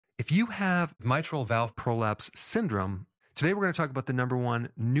If you have mitral valve prolapse syndrome, today we're going to talk about the number one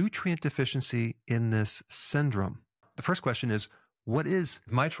nutrient deficiency in this syndrome. The first question is, what is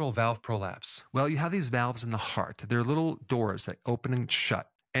mitral valve prolapse? Well, you have these valves in the heart. They're little doors that open and shut.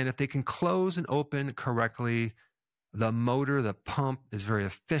 And if they can close and open correctly, the motor, the pump is very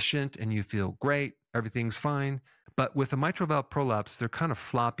efficient and you feel great. Everything's fine. But with a mitral valve prolapse, they're kind of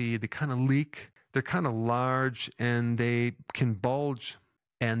floppy. They kind of leak. They're kind of large and they can bulge.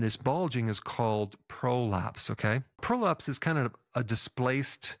 And this bulging is called prolapse, okay? Prolapse is kind of a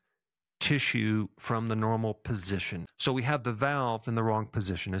displaced tissue from the normal position. So we have the valve in the wrong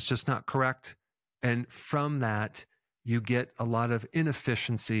position. It's just not correct. And from that, you get a lot of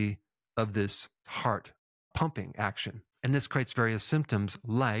inefficiency of this heart pumping action. And this creates various symptoms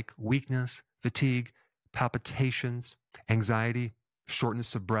like weakness, fatigue, palpitations, anxiety,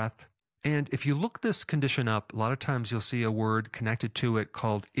 shortness of breath. And if you look this condition up, a lot of times you'll see a word connected to it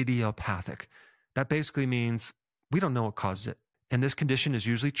called idiopathic. That basically means we don't know what causes it. And this condition is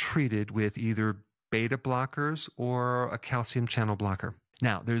usually treated with either beta blockers or a calcium channel blocker.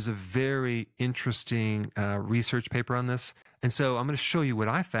 Now, there's a very interesting research paper on this. And so I'm going to show you what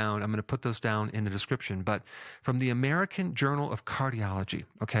I found. I'm going to put those down in the description. But from the American Journal of Cardiology,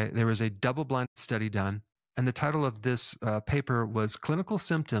 okay, there was a double-blind study done. And the title of this paper was Clinical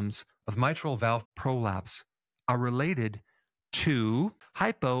Symptoms of Mitral Valve Prolapse Are Related to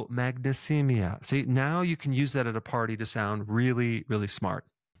Hypomagnesemia. See, now you can use that at a party to sound really, really smart.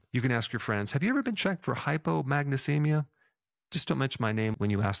 You can ask your friends, have you ever been checked for hypomagnesemia? Just don't mention my name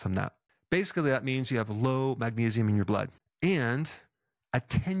when you ask them that. Basically, that means you have low magnesium in your blood. And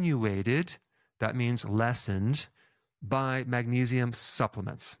attenuated, that means lessened, by magnesium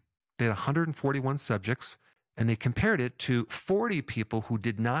supplements. They had 141 subjects, and they compared it to 40 people who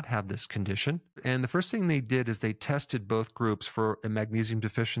did not have this condition. And the first thing they did is they tested both groups for a magnesium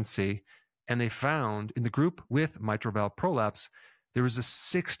deficiency, and they found in the group with mitral valve prolapse, there was a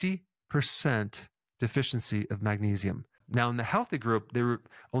 60% deficiency of magnesium. Now, in the healthy group, there were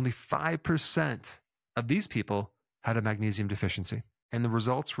only 5% of these people had a magnesium deficiency. And the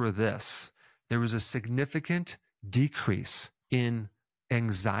results were this. There was a significant decrease in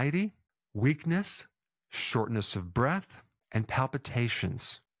anxiety, weakness, shortness of breath, and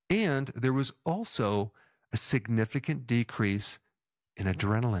palpitations. And there was also a significant decrease in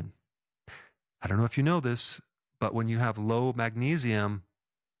adrenaline. I don't know if you know this, but when you have low magnesium,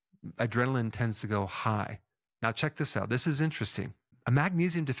 adrenaline tends to go high. Now check this out. This is interesting. A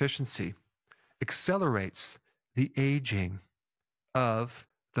magnesium deficiency accelerates the aging of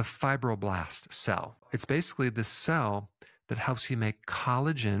the fibroblast cell. It's basically the cell that helps you make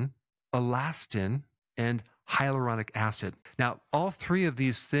collagen, elastin, and hyaluronic acid. Now, all three of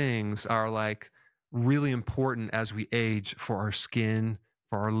these things are like really important as we age for our skin,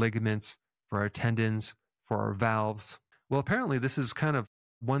 for our ligaments, for our tendons, for our valves. Well, apparently this is kind of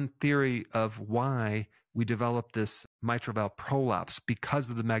one theory of why we develop this mitral valve prolapse, because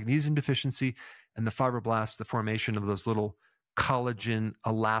of the magnesium deficiency and the fibroblasts, the formation of those little collagen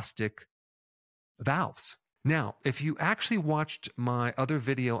elastic valves. Now, if you actually watched my other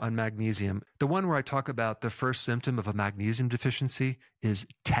video on magnesium, the one where I talk about the first symptom of a magnesium deficiency is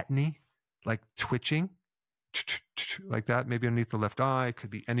tetany, like twitching, like that, maybe underneath the left eye, it could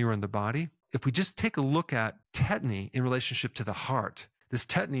be anywhere in the body. If we just take a look at tetany in relationship to the heart, this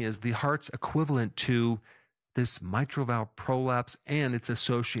tetany is the heart's equivalent to this mitral valve prolapse and its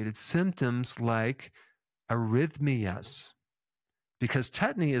associated symptoms like arrhythmias. Because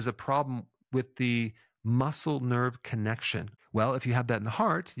tetany is a problem with the muscle nerve connection. Well, if you have that in the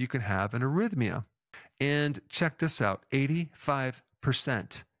heart, you can have an arrhythmia. And check this out,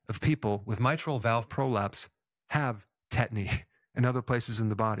 85% of people with mitral valve prolapse have tetany in other places in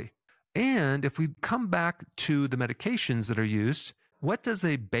the body. And if we come back to the medications that are used, what does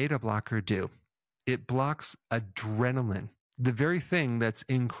a beta blocker do? It blocks adrenaline, the very thing that's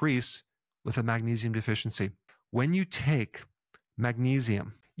increased with a magnesium deficiency. When you take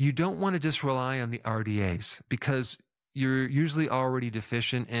magnesium, you don't want to just rely on the RDAs because you're usually already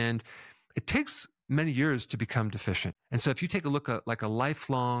deficient and it takes many years to become deficient. And so if you take a look at like a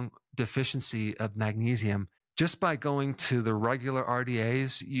lifelong deficiency of magnesium, just by going to the regular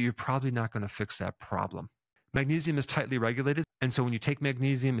RDAs, you're probably not going to fix that problem. Magnesium is tightly regulated. And so when you take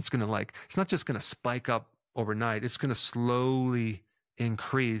magnesium, it's not just going to spike up overnight. It's going to slowly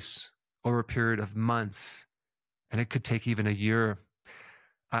increase over a period of months. And it could take even a year.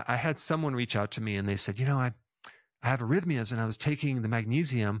 I had someone reach out to me and they said, I have arrhythmias and I was taking the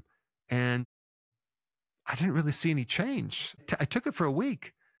magnesium and I didn't really see any change. I took it for a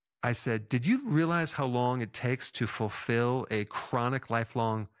week. I said, did you realize how long it takes to fulfill a chronic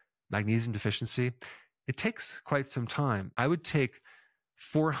lifelong magnesium deficiency, it takes quite some time. I would take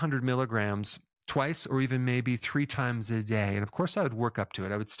 400 milligrams twice or even maybe 3 times a day. And of course, I would work up to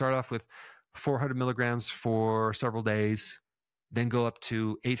it. I would start off with 400 milligrams for several days, then go up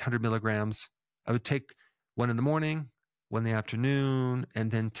to 800 milligrams. I would take one in the morning, one in the afternoon,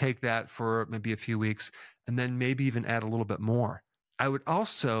 and then take that for maybe a few weeks, and then maybe even add a little bit more. I would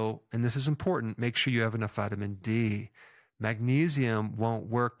also, and this is important, make sure you have enough vitamin D. Magnesium won't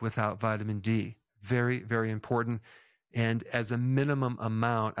work without vitamin D. Very, very important. And as a minimum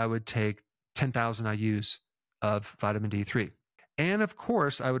amount, I would take 10,000 IUs of vitamin D3. And of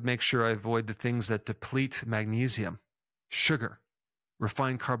course, I would make sure I avoid the things that deplete magnesium: sugar,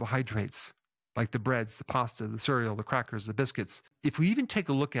 refined carbohydrates, like the breads, the pasta, the cereal, the crackers, the biscuits. If we even take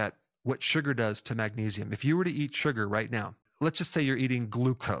a look at what sugar does to magnesium, if you were to eat sugar right now, let's just say you're eating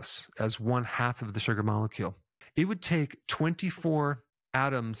glucose as 1/2 of the sugar molecule, it would take 24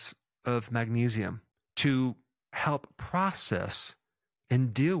 atoms of magnesium to help process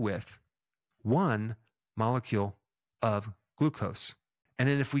and deal with 1 molecule of glucose. And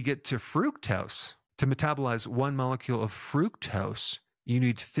then if we get to fructose, to metabolize 1 molecule of fructose, you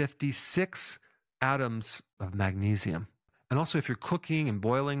need 56 atoms of magnesium. And also, if you're cooking and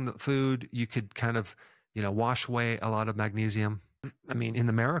boiling the food, you could kind of, wash away a lot of magnesium. I mean, in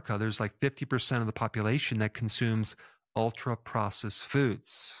America, there's like 50% of the population that consumes ultra-processed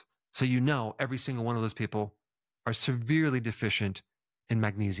foods. So every single one of those people are severely deficient in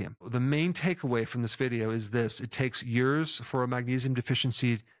magnesium. The main takeaway from this video is this: it takes years for a magnesium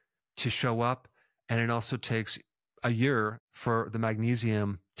deficiency to show up, and it also takes a year for the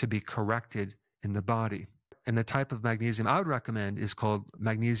magnesium to be corrected in the body. And the type of magnesium I would recommend is called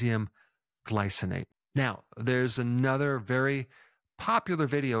magnesium glycinate. Now, there's another very popular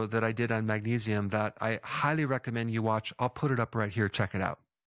video that I did on magnesium that I highly recommend you watch. I'll put it up right here. Check it out.